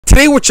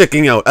Today we're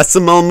checking out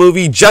SML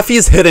movie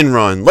Jeffy's Hit and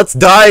Run. Let's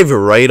dive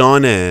right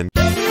on in.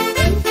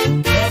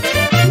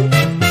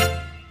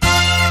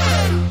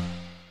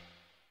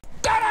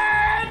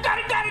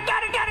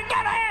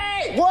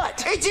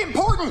 What? It's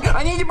important.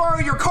 I need to borrow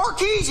your car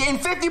keys and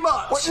 $50.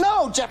 What?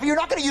 No, Jeffy, you're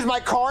not going to use my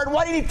card.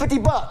 Why do you need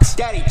 $50?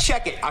 Daddy,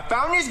 check it. I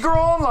found this girl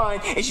online,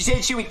 and she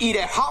said she would eat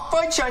a hot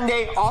fudge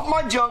sundae off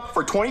my junk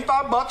for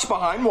 $25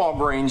 behind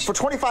Walgreens. For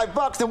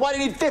 $25? Then why do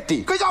you need 50?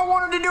 Because I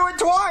want her to do it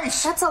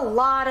twice. That's a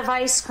lot of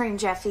ice cream,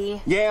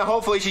 Jeffy. Yeah,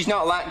 hopefully she's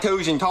not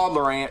lactose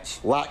intolerant.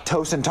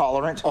 Lactose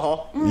intolerant?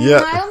 Uh-huh.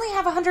 Yeah. I only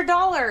have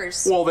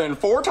 $100. Well, then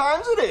 4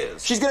 times it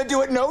is. She's going to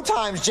do it no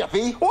times,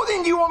 Jeffy. Well,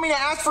 then do you want me to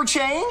ask for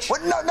change?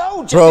 What?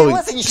 No, Jeffy, Bro,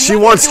 listen. she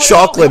wants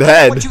chocolate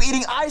head. I want you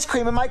eating ice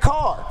cream in my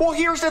car. Well,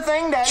 here's the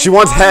thing, Daddy. She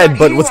wants I'm head, not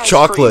but eating with ice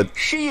chocolate. cream.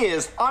 She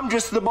is. I'm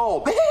just the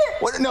bulb.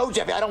 What? No,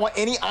 Jeffy, I don't want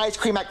any ice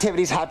cream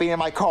activities happening in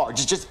my car.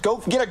 Just go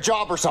get a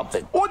job or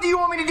something. What do you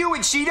want me to do?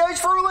 What she does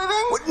for a living?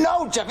 What?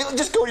 No, Jeffy,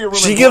 just go to your room.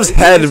 She and gives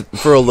play. head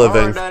for a All right,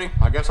 living. Daddy.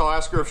 I guess I'll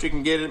ask her if she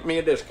can get me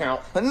a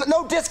discount.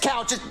 No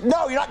discount. Just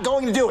no. You're not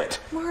going to do it.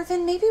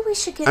 Marvin, maybe we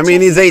should get I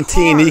mean, Jeffy he's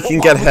 18. a He car. can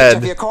Why get don't we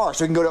Jeffy head. a car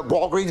so he can go to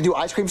Walgreens and do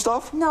ice cream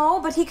stuff. No,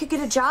 but he could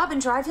get a job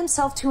and drive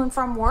himself to and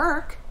from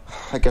work.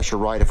 I guess you're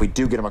right. If we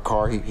do get him a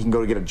car, he can go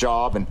to get a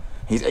job, and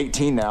he's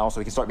 18 now, so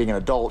he can start being an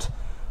adult.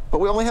 But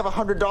we only have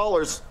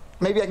 $100.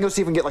 Maybe I can go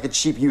see if we can get like a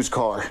cheap used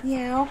car.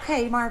 Yeah,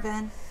 okay,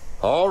 Marvin.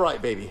 All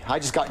right, baby. I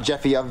just got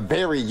Jeffy a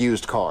very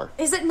used car.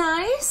 Is it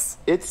nice?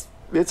 It's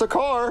a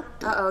car.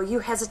 Uh-oh, you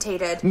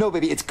hesitated. No,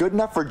 baby, it's good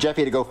enough for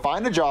Jeffy to go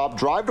find a job,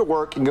 drive to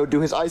work, and go do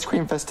his ice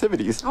cream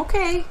festivities.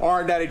 Okay. All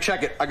right, Daddy,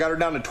 check it. I got her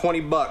down to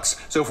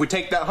 $20. So if we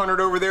take that 100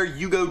 over there,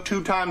 you go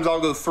 2 times,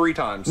 I'll go 3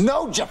 times.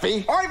 No,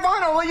 Jeffy. All right,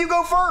 fine. I'll let you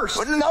go first.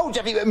 No,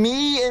 Jeffy.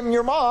 Me and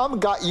your mom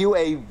got you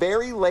a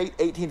very late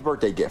 18th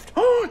birthday gift.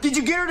 Did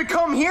you get her to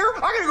come here? I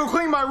gotta go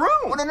clean my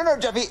room. No,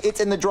 Jeffy. It's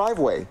in the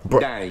driveway.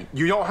 Daddy,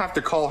 you don't have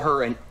to call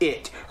her an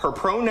it. Her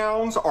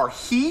pronouns are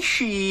he,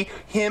 she,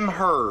 him,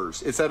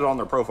 hers. It said it on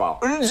their profile.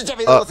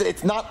 Jeffy, listen,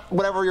 it's not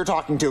whatever you're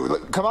talking to.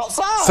 Look, come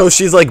outside. So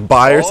she's like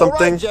bi or All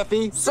something? right,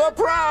 Jeffy.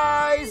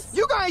 Surprise!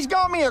 You guys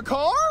got me a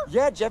car?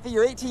 Yeah, Jeffy,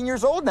 you're 18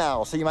 years old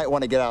now, so you might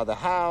want to get out of the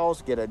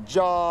house, get a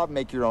job,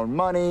 make your own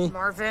money.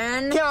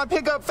 Marvin. Can I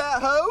pick up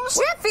fat hoes?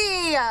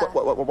 Jeffy!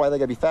 Why they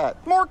gotta be fat?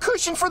 More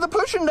cushion for the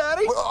pushing,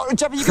 Daddy.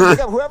 Jeffy, you can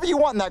pick up whoever you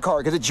want in that car,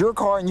 because it's your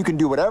car and you can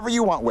do whatever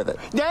you want with it.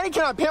 Daddy,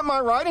 can I pimp my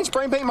ride and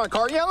spray paint my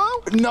car yellow?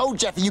 No,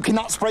 Jeffy, you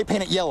cannot spray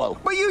paint it yellow.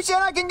 But you said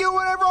I can do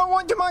whatever I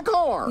want to my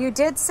car. You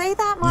did say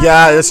that, Marvin?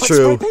 Yeah, that's But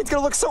true. spray paint's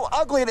gonna look so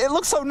ugly, and it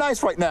looks so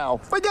nice right now.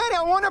 But Daddy,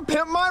 I want to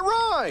pimp my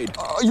ride.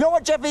 You know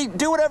what, Jeffy?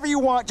 Do whatever you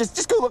want.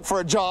 Just go look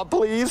for a job,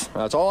 please.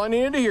 That's all I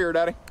needed to hear,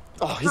 Daddy.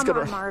 Oh, Come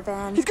on,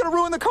 Marvin. He's gonna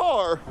ruin the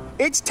car.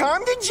 It's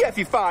time to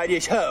Jeffy-fy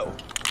this hoe.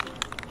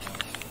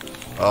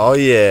 Oh,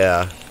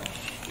 yeah.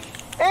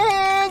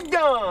 And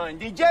done.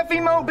 The Jeffy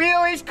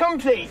Mobile is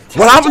complete.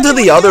 What happened to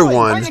the other I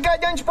one? just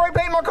got done spray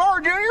painting my car,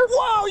 Junior.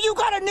 Whoa, you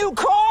got a new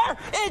car?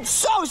 It's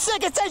so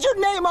sick. It says your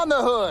name on the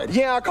hood.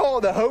 Yeah, I call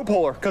it the hoe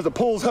puller because it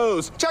pulls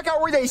hose. Check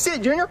out where they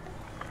sit, Junior.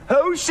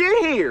 Hose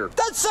sit here.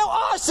 That's so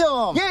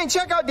awesome. Yeah, and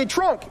check out the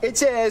trunk. It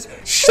says,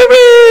 Shimmy!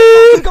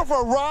 Can we go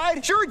for a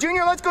ride? sure,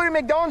 Junior, let's go to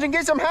McDonald's and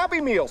get some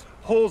Happy Meals.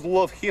 Hoes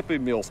love Happy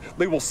Meals.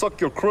 They will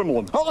suck your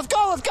Kremlin. Oh, let's go.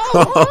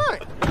 All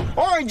right.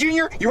 All right,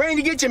 Junior, you ready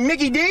to get your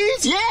Mickey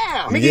D's?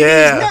 Yeah. Mickey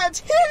Yeah.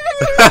 D's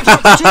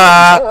nuts.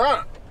 All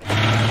right.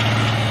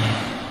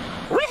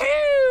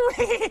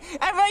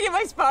 I'm riding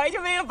my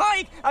Spider-Man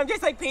bike. I'm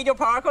just like Peter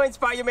Parker in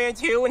Spider-Man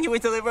 2 when he was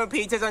delivering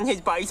pizzas on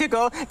his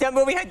bicycle. That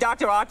movie had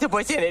Dr.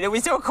 Octopus in it. It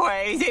was so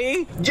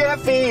crazy.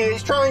 Jeffy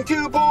is trying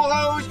to pull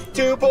hose,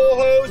 to pull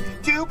hose,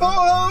 to pull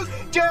hose.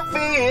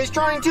 Jeffy is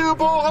trying to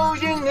pull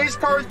hose, and this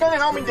car's gonna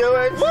help me do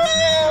it.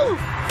 Woo!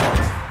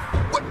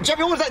 What,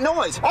 Jeffy, what was that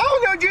noise? I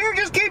don't know, Junior,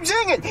 just keep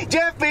singing.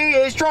 Jeffy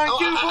is trying to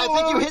pull I hose.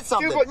 think you hit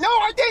something. No,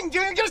 I didn't,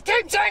 Junior, just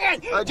keep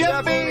singing.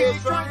 Jeffy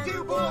is trying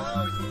to pull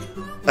hose.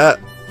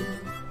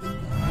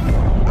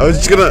 I was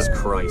just gonna.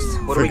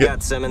 Christ. What do we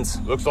got, Simmons?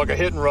 Looks like a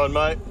hit and run,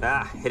 mate.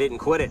 Hit it and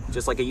quit it,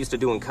 just like I used to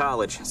do in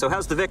college. So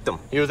how's the victim?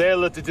 He was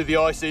airlifted to the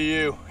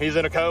ICU. He's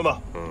in a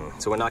coma.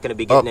 So we're not going to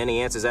be getting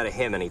any answers out of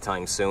him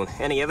anytime soon.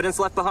 Any evidence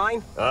left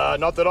behind?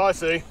 Not that I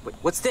see. Wait,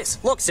 what's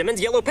this? Look,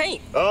 Simmons, yellow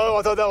paint. Oh,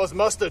 I thought that was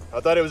mustard. I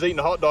thought he was eating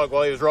a hot dog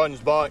while he was riding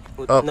his bike.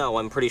 No,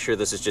 I'm pretty sure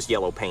this is just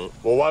yellow paint.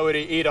 Well, why would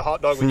he eat a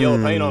hot dog with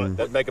yellow paint on it?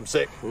 That'd make him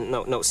sick.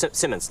 No,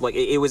 Simmons, like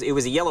it was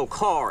a yellow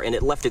car and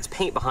it left its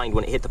paint behind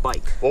when it hit the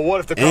bike. Well, what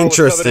if the car was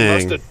covered in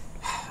Interesting. mustard?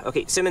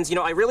 Okay, Simmons, you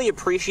know, I really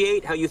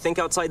appreciate how you think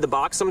outside the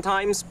box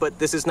sometimes, but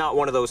this is not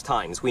one of those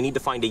times. We need to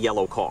find a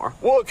yellow car.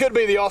 Well, it could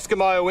be the Oscar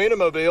Mayer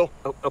Wienermobile.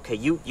 Oh, okay,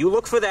 you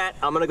look for that.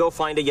 I'm gonna go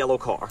find a yellow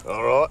car.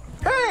 All right.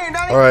 Hey,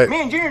 here, Daddy. All right.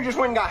 Me and Junior just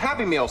went and got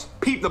Happy Meals.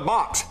 Peep the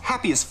box.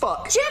 Happy as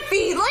fuck.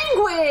 Jeffy,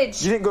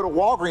 language! You didn't go to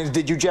Walgreens,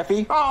 did you,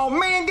 Jeffy? Oh,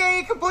 man,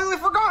 Daddy, completely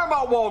forgot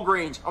about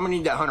Walgreens. I'm gonna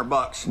need that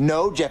 $100.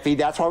 No, Jeffy,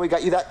 that's why we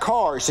got you that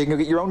car, so you can go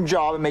get your own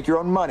job and make your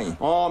own money.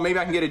 Oh, maybe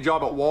I can get a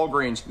job at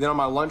Walgreens. Then on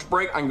my lunch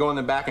break, I can go in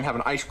the back and have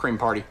an ice cream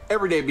party.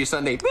 Every day be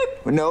Sunday.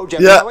 Beep. No,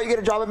 Jeffy, Yeah. how about you get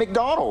a job at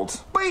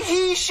McDonald's? But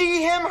he,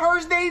 she, him,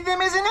 hers, they,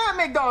 them isn't at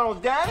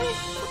McDonald's, Daddy.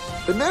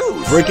 The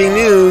news. Breaking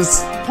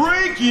news.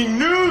 Breaking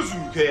news,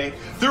 okay?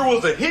 There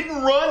was a hit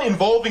and run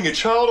involving a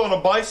child on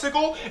a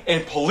bicycle,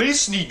 and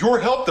police need your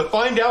help to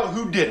find out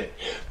who did it.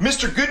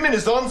 Mr. Goodman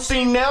is on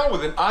scene now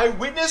with an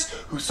eyewitness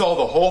who saw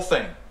the whole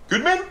thing.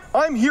 Goodman?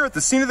 I'm here at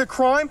the scene of the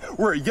crime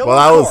where a yellow Well,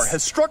 that car was-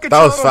 has struck a that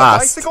child was on a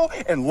fast. bicycle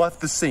and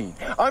left the scene.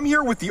 I'm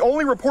here with the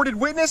only reported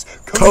witness,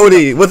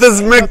 Cody, with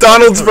his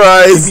McDonald's Give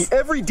fries. me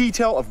every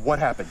detail of what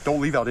happened.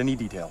 Don't leave out any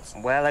details.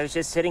 Well, I was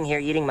just sitting here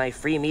eating my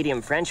free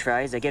medium french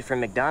fries I get from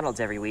McDonald's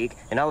every week,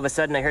 and all of a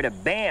sudden I heard a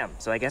bam,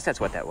 so I guess that's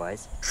what that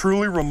was.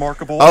 Truly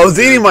remarkable. I was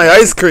eating my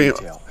ice cream.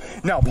 Detail.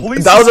 Now,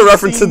 police That was are a on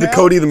reference scene to the now.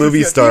 Cody the movie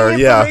If you star, have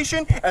any yeah.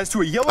 information as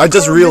to a yellow I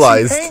just car missing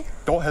realized. paint,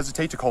 don't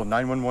hesitate to call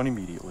 911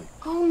 immediately.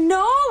 Oh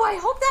no, I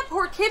hope that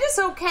poor kid is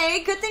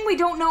okay. Good thing we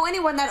don't know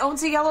anyone that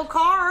owns a yellow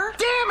car.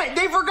 Damn it,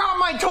 they forgot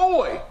my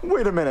toy.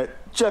 Wait a minute.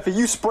 Jeffy,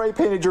 you spray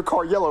painted your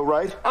car yellow,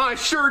 right? I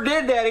sure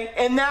did, Daddy.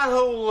 And that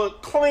whole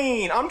look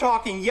clean. I'm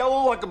talking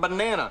yellow like a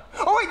banana.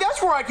 Oh, wait, that's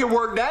where I could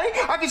work, Daddy.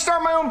 I could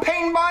start my own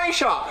paint and body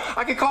shop.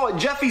 I could call it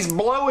Jeffy's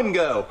Blow and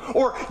Go.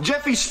 Or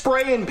Jeffy's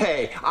Spray and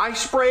Pay. I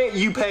spray it,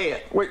 you pay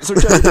it. Wait, so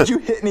Jeffy, did you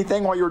hit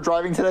anything while you were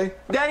driving today?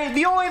 Daddy,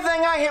 the only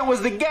thing I hit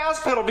was the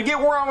gas pedal to get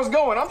where I was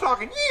going. I'm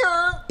talking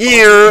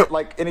Ear.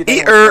 Like anything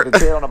Ear. like a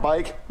kid on a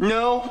bike?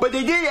 No, but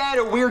they did add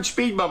a weird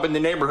speed bump in the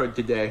neighborhood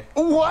today.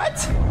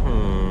 What?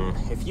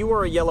 If you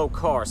were a yellow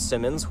car,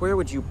 Simmons, where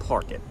would you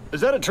park it?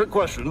 Is that a trick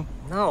question?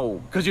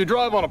 No. Because you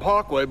drive on a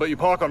parkway, but you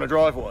park on a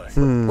driveway.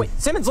 Wait,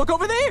 Simmons, look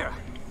over there!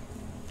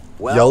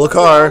 Well, Yellow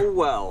car.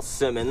 Well,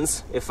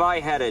 Simmons, if I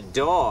had a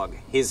dog,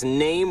 his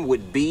name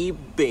would be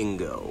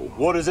Bingo.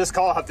 What does this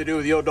car have to do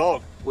with your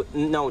dog?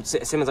 No,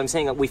 Simmons, I'm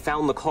saying that we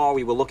found the car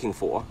we were looking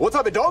for. What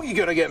type of dog you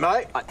gonna get,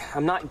 mate?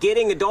 I'm not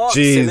getting a dog,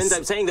 Jeez. Simmons.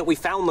 I'm saying that we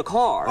found the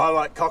car. I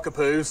like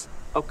cockapoos.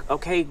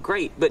 Okay,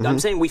 great. But I'm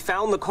saying we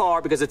found the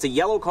car because it's a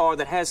yellow car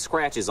that has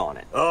scratches on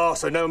it. Oh,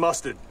 so no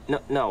mustard.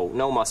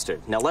 No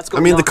mustard. Now let's go.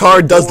 I mean, the knock car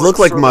on does door look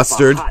and like serve up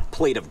mustard. A hot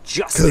plate of Because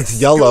justice.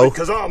 it's yellow.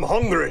 Because I'm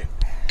hungry.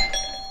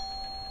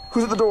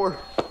 Who's at the door?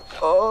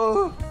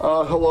 Hello?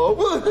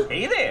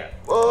 Hey there.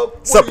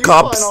 What Sup, do you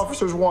cops? fine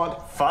officers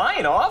want?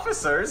 Fine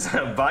officers.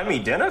 Buy me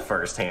dinner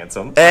first,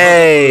 handsome.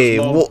 Hey,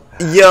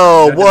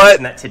 yo,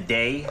 what? That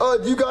today?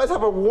 Do you guys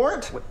have a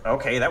warrant?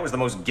 Okay, that was the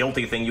most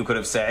guilty thing you could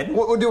have said.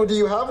 Do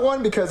you have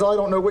one? Because I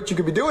don't know what you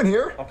could be doing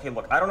here. Okay,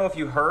 look, I don't know if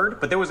you heard,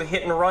 but there was a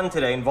hit and run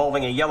today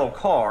involving a yellow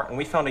car, and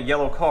we found a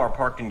yellow car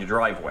parked in your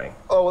driveway.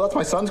 Oh, well, that's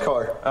my son's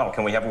car. Oh,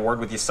 can we have a word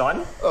with your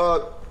son?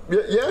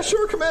 Yeah,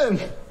 sure, come in.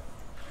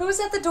 Who's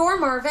at the door,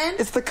 Marvin?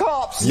 It's the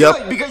cops. Yep.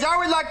 Good, because I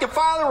would like to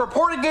file a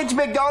report against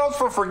McDonald's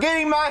for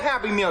forgetting my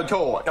Happy Meal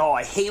toy. Oh,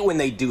 I hate when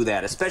they do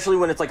that, especially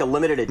when it's like a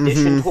limited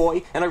edition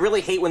toy, and I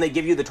really hate when they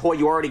give you the toy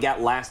you already got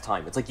last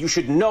time. It's like, you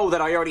should know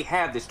that I already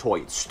have this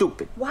toy. It's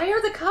stupid. Why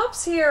are the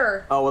cops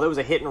here? Oh, well, there was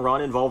a hit and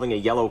run involving a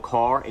yellow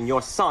car, and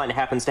your son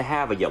happens to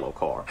have a yellow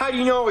car. How do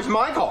you know it was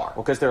my car?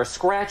 Well, because there are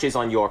scratches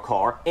on your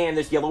car, and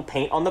there's yellow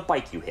paint on the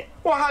bike you hit.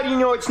 Well, how do you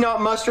know it's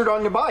not mustard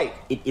on the bike?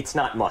 It's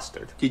not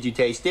mustard. Did you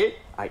taste it?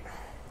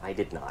 I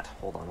did not.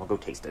 Hold on, I'll go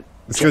taste it.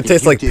 It's gonna If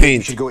taste you like did, You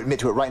paint. should go admit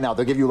to it right now.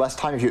 They'll give you less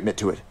time if you admit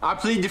to it. I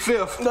plead the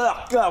fifth.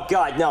 Oh,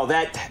 God, no,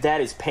 that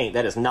is paint.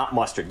 That is not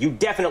mustard. You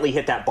definitely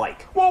hit that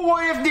bike. Well,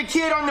 what if the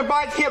kid on the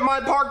bike hit my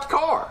parked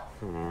car?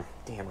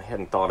 Damn, I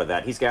hadn't thought of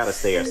that. He's got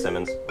us there,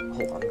 Simmons.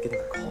 Hold on, I'm getting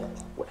a call.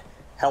 What?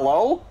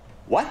 Hello?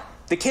 What?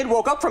 The kid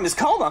woke up from his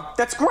coma?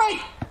 That's great!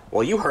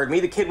 Well, you heard me.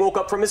 The kid woke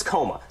up from his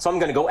coma, so I'm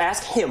gonna go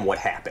ask him what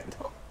happened.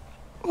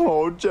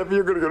 Oh, Jeffy,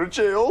 you're gonna go to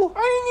jail.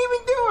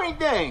 I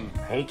didn't even do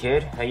anything. Hey,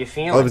 kid, how you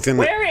feeling? I was gonna-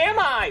 Where am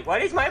I? Why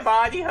does my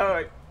body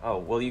hurt? Oh,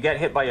 well, you got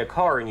hit by a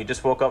car and you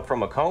just woke up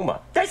from a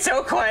coma. That's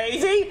so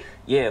crazy!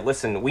 Yeah,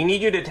 listen, we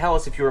need you to tell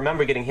us if you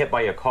remember getting hit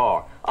by a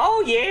car.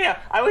 Oh, yeah,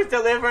 I was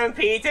delivering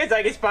pizzas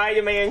like a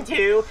Spider-Man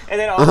 2, and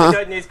then all of a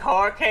sudden this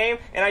car came,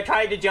 and I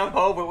tried to jump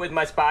over it with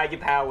my spider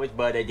powers,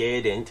 but I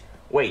didn't.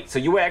 Wait, so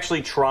you were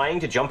actually trying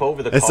to jump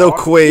over the car? It's so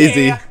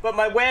crazy. Yeah, but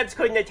my webs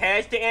couldn't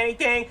attach to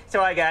anything,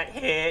 so I got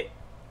hit.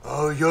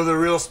 Oh, you're the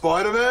real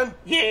Spider-Man?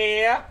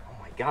 Yeah. Oh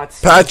my God.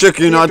 Patrick,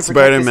 you're We have not to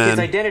protect this Spider-Man. kid's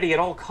identity at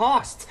all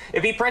costs.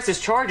 If he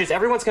presses charges,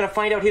 everyone's gonna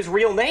find out his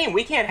real name.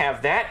 We can't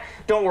have that.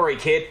 Don't worry,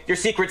 kid. Your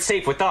secret's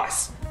safe with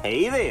us.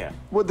 Hey there.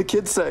 What'd the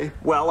kids say?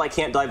 Well, I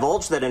can't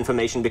divulge that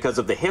information because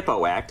of the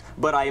Hippo Act,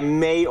 but I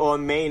may or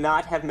may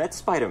not have met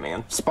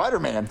Spider-Man.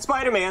 Spider-Man.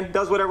 Spider-Man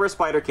does whatever a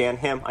spider can.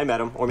 Him, I met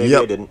him, or maybe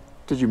Yep. I didn't.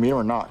 Did you meet him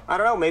or not? I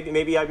don't know.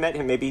 Maybe I met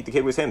him. Maybe the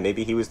kid was him.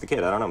 Maybe he was the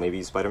kid. I don't know. Maybe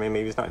he's Spider-Man.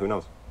 Maybe he's not. Who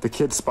knows? The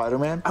kid's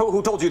Spider-Man?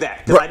 Who told you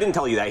that? Because I didn't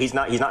tell you that. He's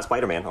not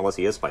Spider-Man unless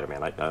he is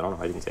Spider-Man. I don't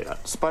know. I didn't say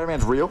that.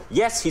 Spider-Man's real?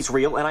 Yes, he's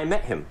real, and I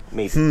met him.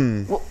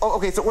 Maybe. Well,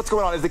 okay, so what's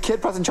going on? Is the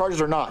kid pressing charges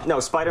or not?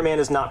 No, Spider-Man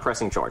is not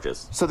pressing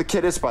charges. So the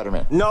kid is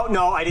Spider-Man? No,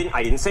 I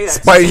didn't say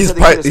that. He's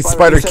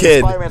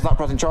Spider-Kid. Spider-Man's not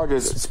pressing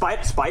charges.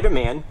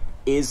 Spider-Man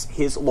is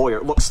his lawyer.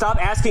 Look, stop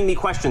asking me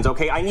questions,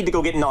 okay? I need to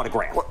go get an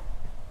autograph. What?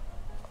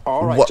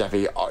 All right,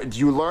 Jeffy. Do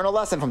you learn a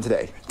lesson from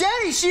today?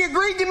 Daddy, she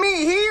agreed to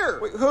meet here.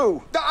 Wait,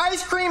 who? The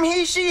ice cream,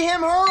 he, she,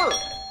 him, her.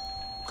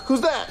 Who's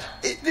that?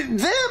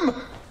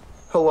 Them.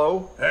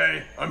 Hello?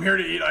 Hey, I'm here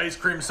to eat ice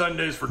cream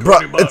sundaes for Bro,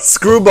 $20. it's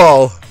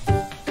Screwball.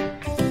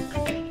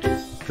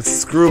 It's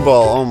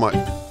Screwball. Oh my.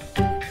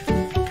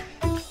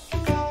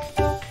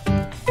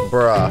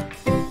 Bruh.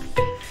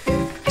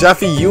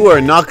 Jeffy, you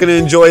are not going to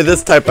enjoy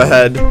this type of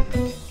head.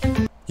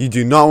 You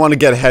do not want to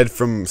get head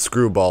from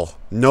Screwball.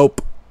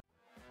 Nope.